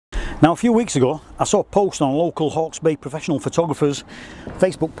Now, a few weeks ago, I saw a post on a local Hawke's Bay professional photographer's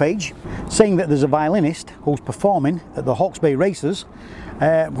Facebook page saying that there's a violinist who's performing at the Hawke's Bay races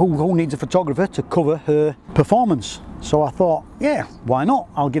who needs a photographer to cover her performance. So I thought, yeah, why not?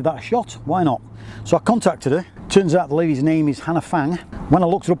 I'll give that a shot. Why not? So I contacted her. Turns out the lady's name is Hannah Fang. When I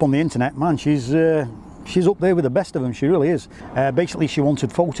looked her up on the internet, man, she's up there with the best of them. She really is. Basically, she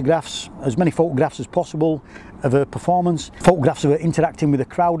wanted photographs, as many photographs as possible of her performance, photographs of her interacting with the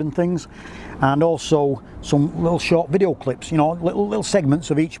crowd and things, and also some little short video clips, you know, little segments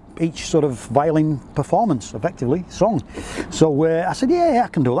of each sort of violin performance, effectively, song. So I said, yeah, I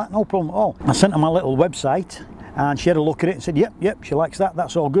can do that, no problem at all. I sent her my little website, and she had a look at it and said, yep, she likes that,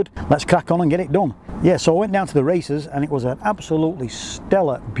 that's all good, let's crack on and get it done. Yeah, so I went down to the races, and it was an absolutely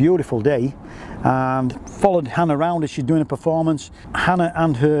stellar, beautiful day, and followed Hannah around as she's doing a performance. Hannah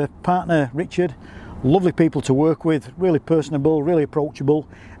and her partner Richard, lovely people to work with, really personable, really approachable,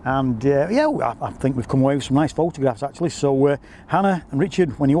 and yeah, I think we've come away with some nice photographs actually. So Hannah and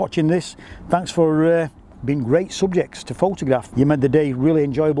Richard, when you're watching this, thanks for being great subjects to photograph. You made the day really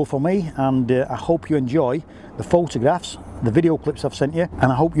enjoyable for me, and I hope you enjoy the photographs, the video clips I've sent you,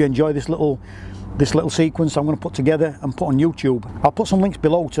 and I hope you enjoy this little sequence I'm going to put together and put on YouTube. I'll put some links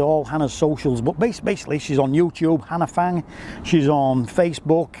below to all Hannah's socials, but basically she's on YouTube, Hannah Fang, she's on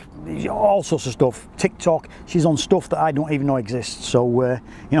Facebook, all sorts of stuff, TikTok, she's on stuff that I don't even know exists. So you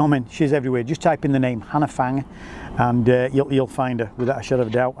know what I mean, she's everywhere. Just type in the name Hannah Fang and you'll find her without a shadow of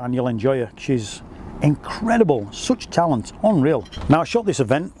a doubt, and you'll enjoy her. She's incredible, such talent, unreal. Now, I shot this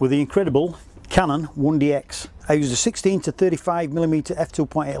event with the incredible Canon 1DX. I used a 16 to 35mm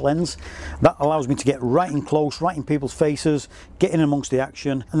f2.8 lens. That allows me to get right in close, right in people's faces, get in amongst the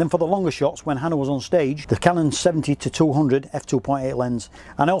action. And then for the longer shots, when Hannah was on stage, the Canon 70 to 200 f2.8 lens.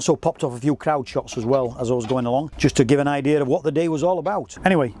 And I also popped off a few crowd shots as well as I was going along, just to give an idea of what the day was all about.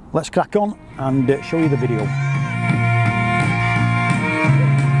 Anyway, let's crack on and show you the video.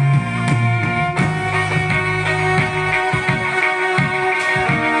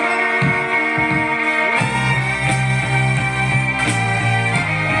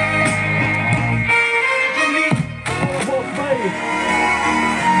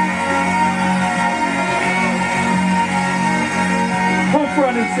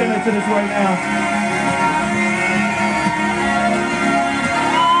 Front and center to this right now.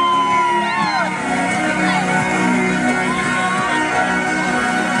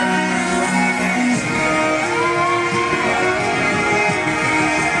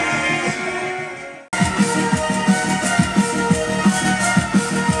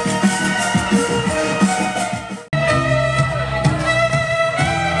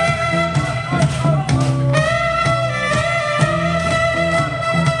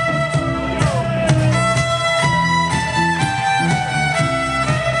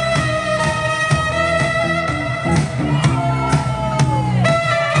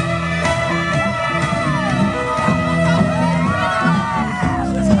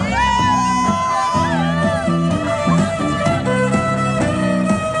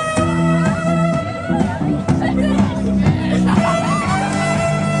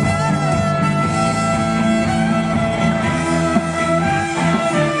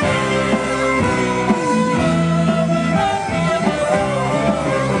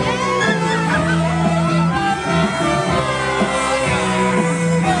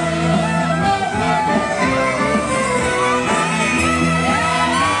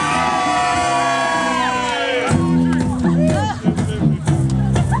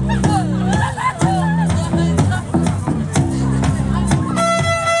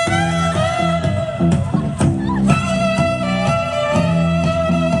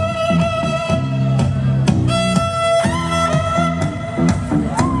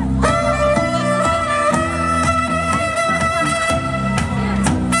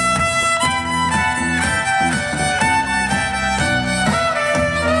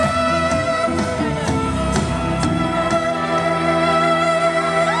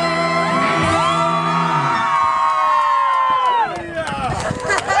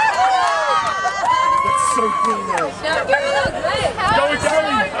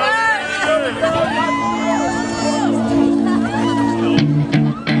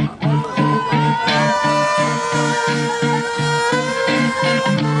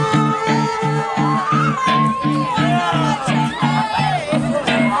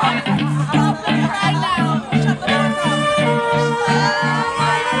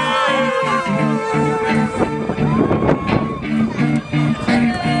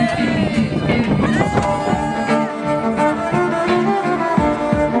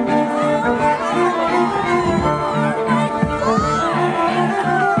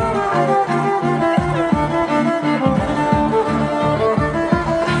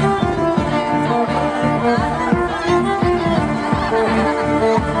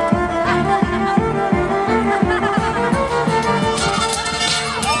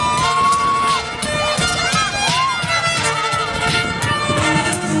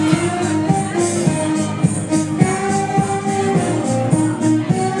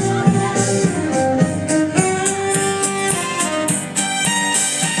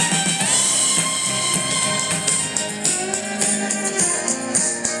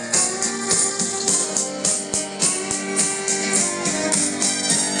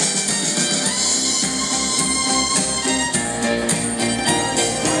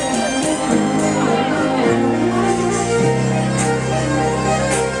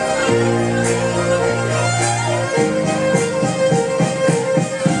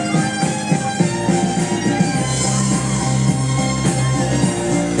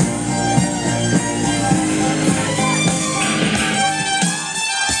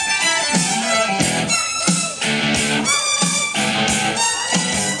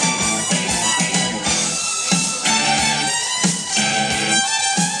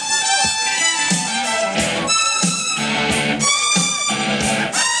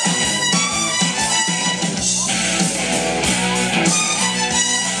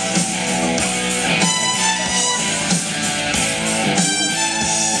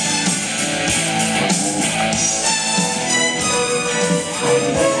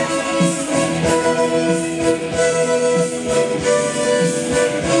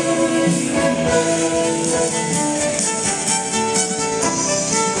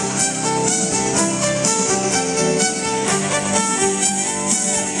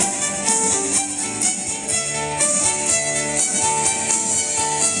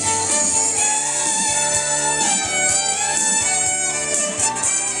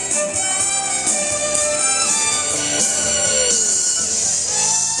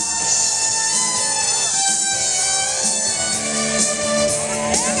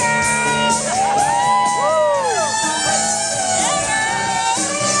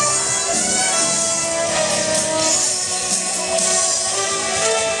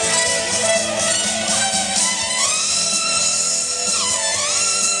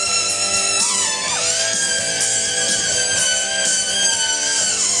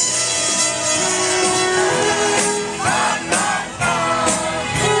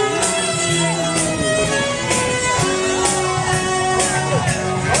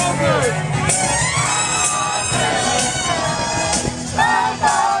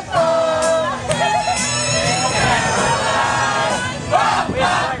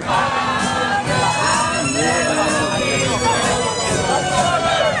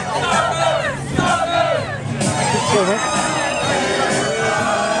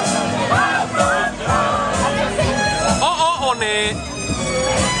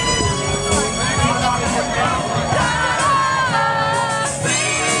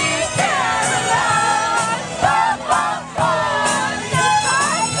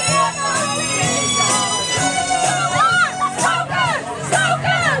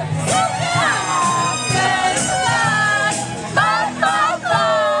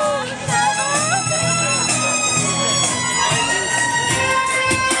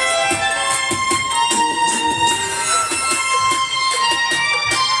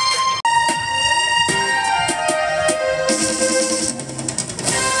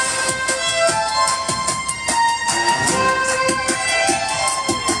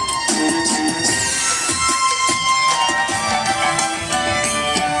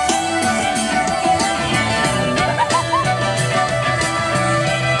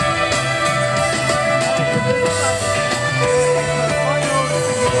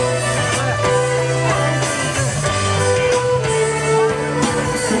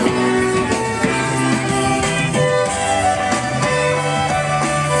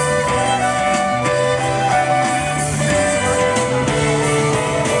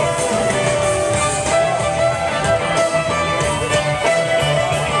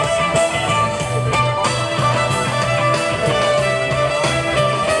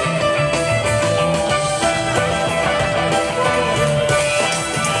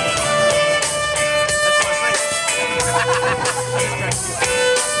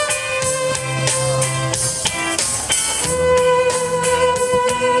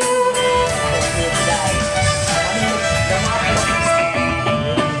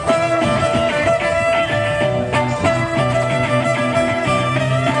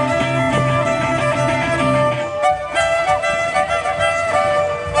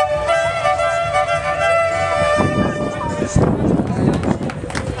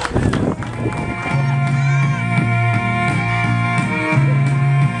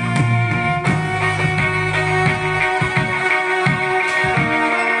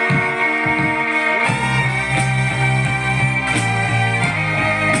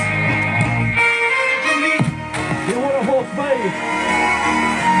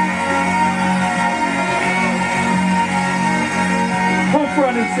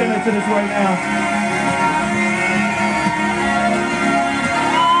 senators right now.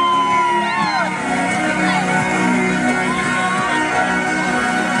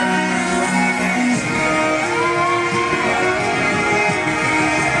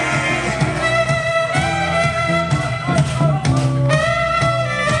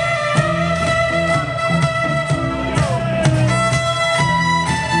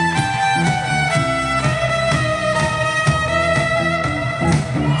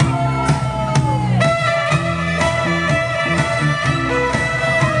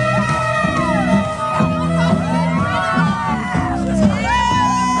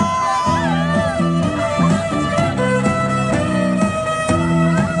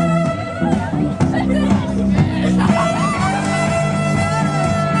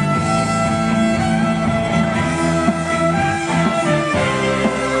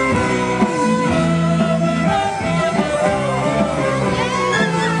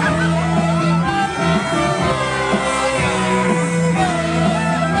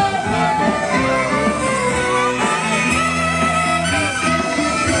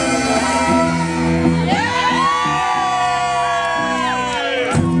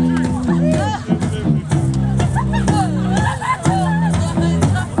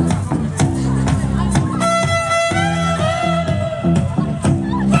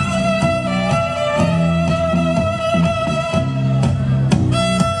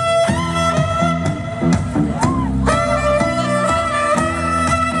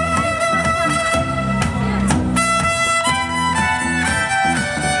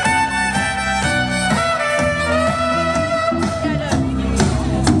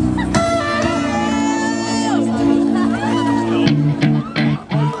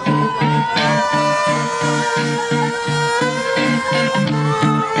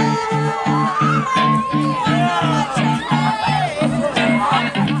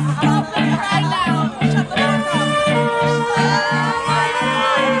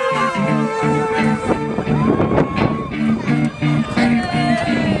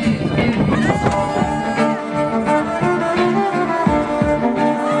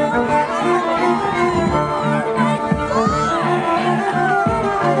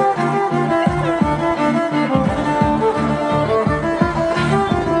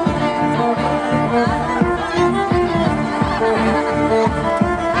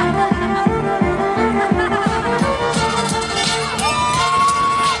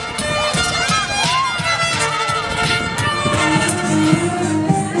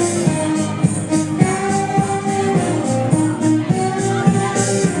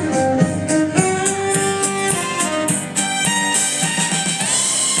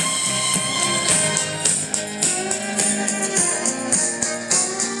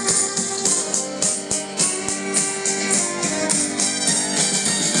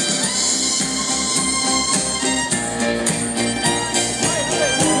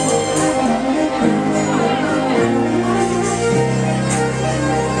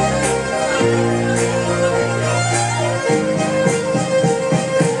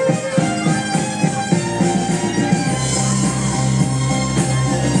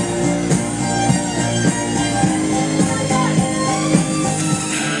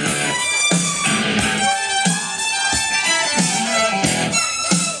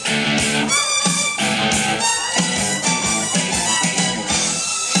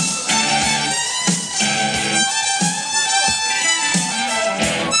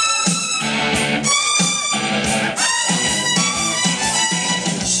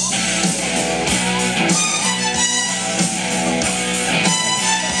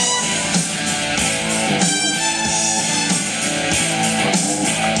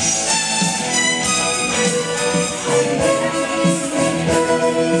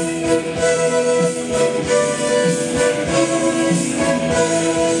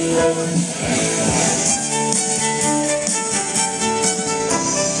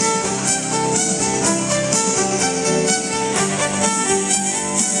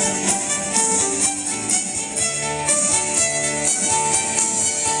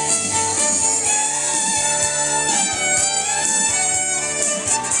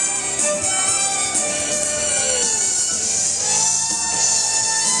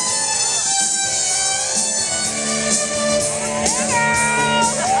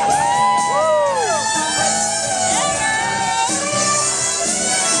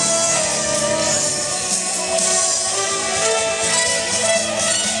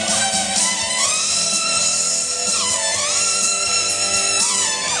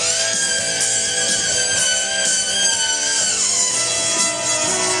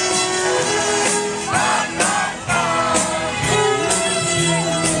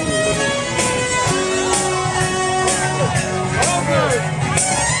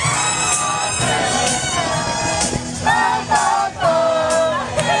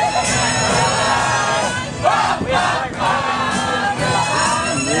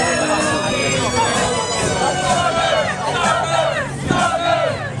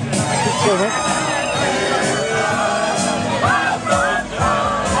 Cheers, mate.